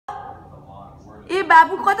ए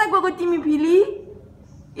बाबु कता गएको तिमी फेरि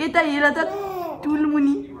यता हेर त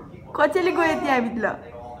टुलमुनि कसैले गयो त्यहाँभित्र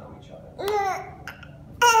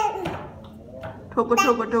ठोको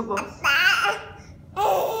ठोको ठोको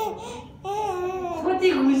कति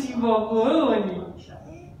खुसी भएको हो नि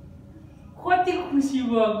कति खुसी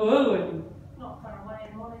भएको हो नि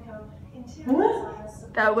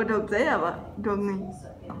टाउको ठोक्छ है अब ढोक्नै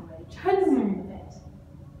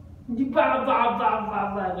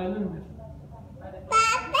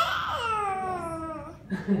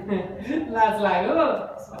लाज लाग्यो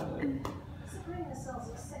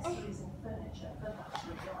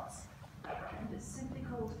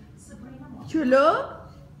ठुलो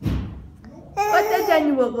कता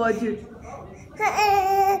जानुभएको हजुर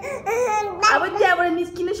अब त्यहाँबाट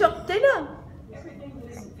निस्किन सक्दैन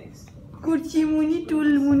कुर्सी मुनि टुल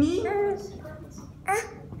मुनि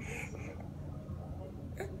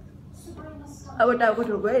अब टाउको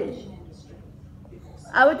ठोको है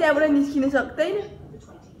अब त्यहाँबाट निस्किन सक्दैन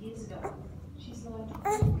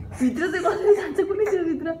भित्र चाहिँ कसरी जान्छ कुनै छ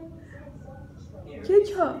भित्र के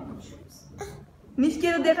छ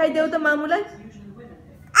निस्केर देखाइदेऊ त मामुलाई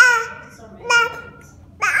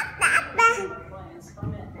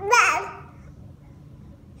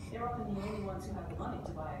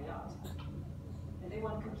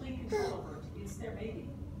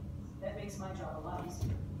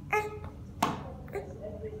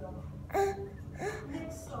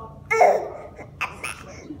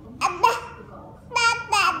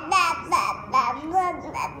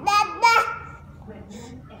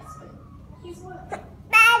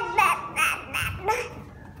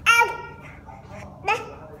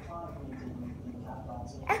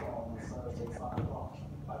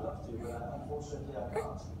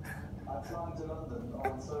I'm flying to London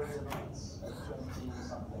on Thursday nights at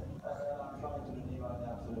 20-something. I'm flying to Geneva in the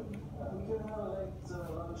afternoon. We can have a late lunch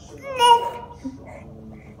on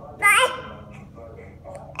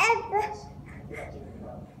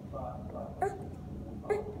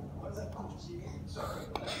Where's that Gucci? Sorry,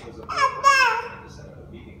 that was a set up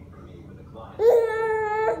a meeting for me with a client.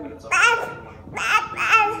 But it's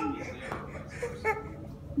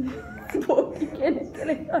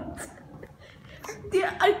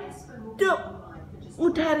त्यो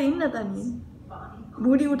उठाएर हिँड्न त नि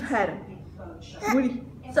भुँडी उठाएर भुँडी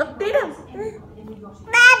सक्दैन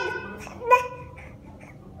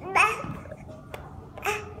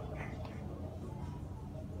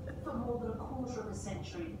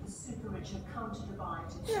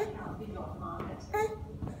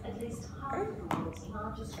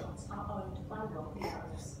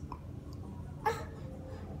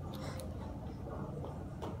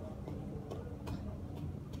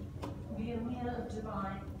The Emir of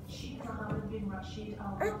Dubai, Sheikh Mohammed bin Rashid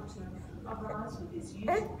Al Maktoum, arrives with his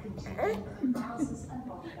usual contingent of houses and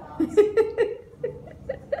bodyguards.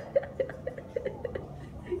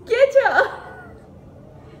 के छ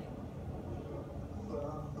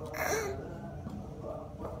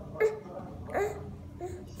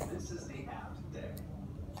This is the app deck.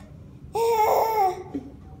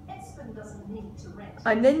 Espen doesn't need to rent.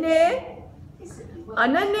 Ananya He simply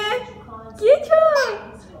Ananya welcomes के छ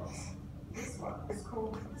This one is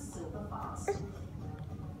called the Silver Fast.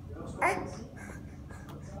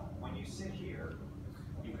 When you sit here,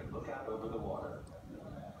 you can look out over the water.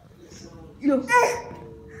 यो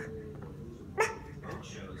Boat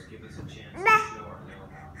shows give us a chance to show our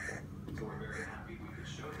know-how. So we're very happy we could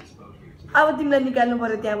show this boat here today. अब तिमीलाई निकाल्नु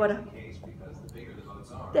पर्यो त्यहाँबाट Case because the bigger the boats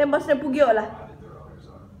are, त्यहाँ बस्न पुग्यो होला the their owners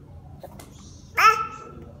are.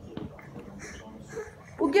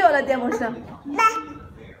 पुग्यो होला त्यहाँ बस्न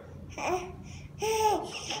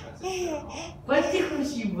कति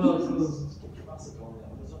खुसी भएको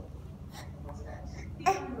The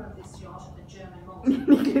owner of this yacht, the German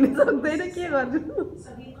निक्लिन सक्दैन के गर्नु so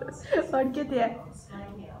he asked अड्क्यो त्यहाँ stay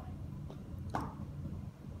here.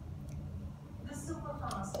 The Silver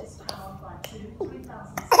Fast is powered by two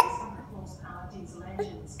 3,600 horsepower diesel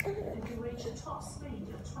engines and can reach a top speed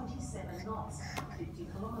of 27 knots, 50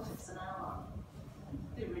 kilometers an hour.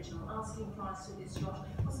 The original asking price for this yacht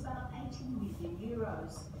was about 80 million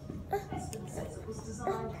euros. Espen says it was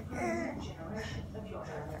designed for a new generation of yacht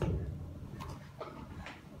owners.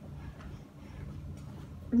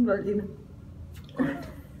 गर्दिन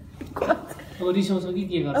अब रिसाउँछ कि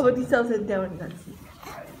के गर्छ अब रिसाउँछ त्यहाँबाट जान्छ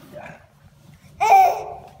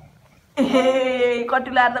ए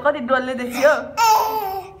कटुलाएर त कति डल्ले देखियो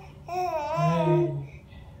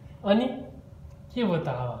अनि के भयो त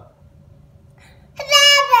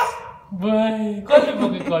कसले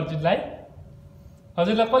बोकेको हजुरलाई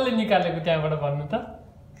हजुरलाई कसले निकालेको त्यहाँबाट भन्नु त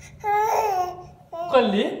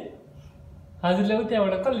कसले हजुरलाई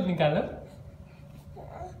त्यहाँबाट कसले निकाल्यो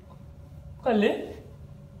कसले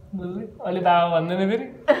बोल्दै अलि बाबा भन्दैन फेरि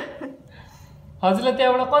हजुरलाई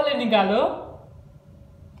त्यहाँबाट कसले निकाल्यो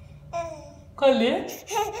कसले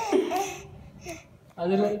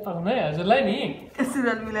हजुरलाई पाउनु है हजुरलाई नि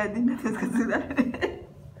सुरुवाल मिलाइदिनु त्यसको सुरुवाल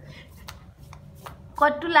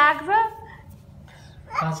कट्टु लाग्छ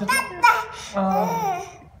हजुर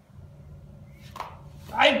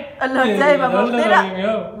लज्जाइमा बोल्दैन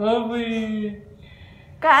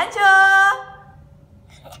कहाँ छ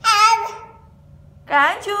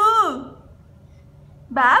कहाँ छु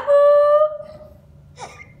बाबु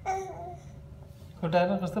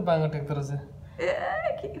खुट्टाएर कस्तो बाङ्गो टेक्दो रहेछ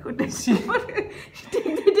के खुट्टा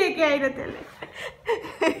टेके आइन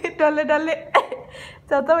त्यसले डल्ले डल्ले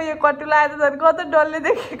जता यो कट्टु लगाएर झन् कस्तो डल्ले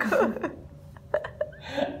देखेको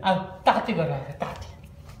अब ताते गर ताते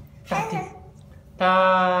ताते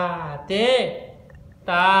ताते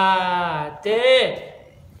ताते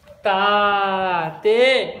ताते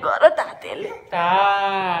गर तातेले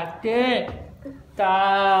ताते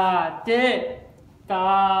ताते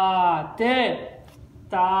ताते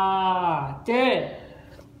ताते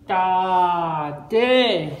ताते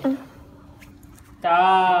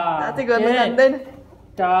ताते गर्न जान्दैन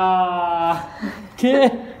ताते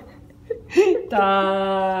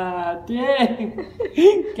ताते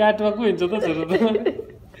क्याटमा को हिँड्छ त छोरो त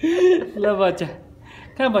ल बच्चा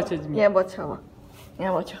कहाँ बच्छ तिमी यहाँ बच्छ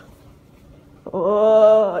यहाँ बच्छ ओ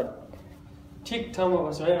ठिक ठाउँमा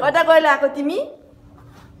बस्छ है कता कहिले आएको तिमी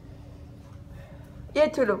ए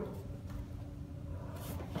ठुलो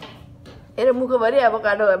हेर मुखभरि अब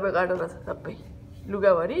काटो रहेछ सबै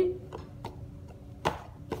लुगाभरि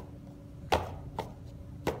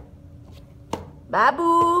बाबु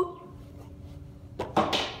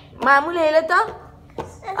मामुले हेर त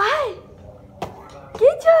आइ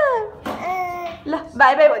के छ ल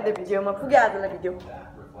बाई बाई भन्दै भिडियोमा पुग्यो आजलाई भिडियो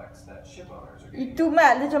युट्युबमा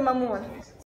हाल्दैछ मामु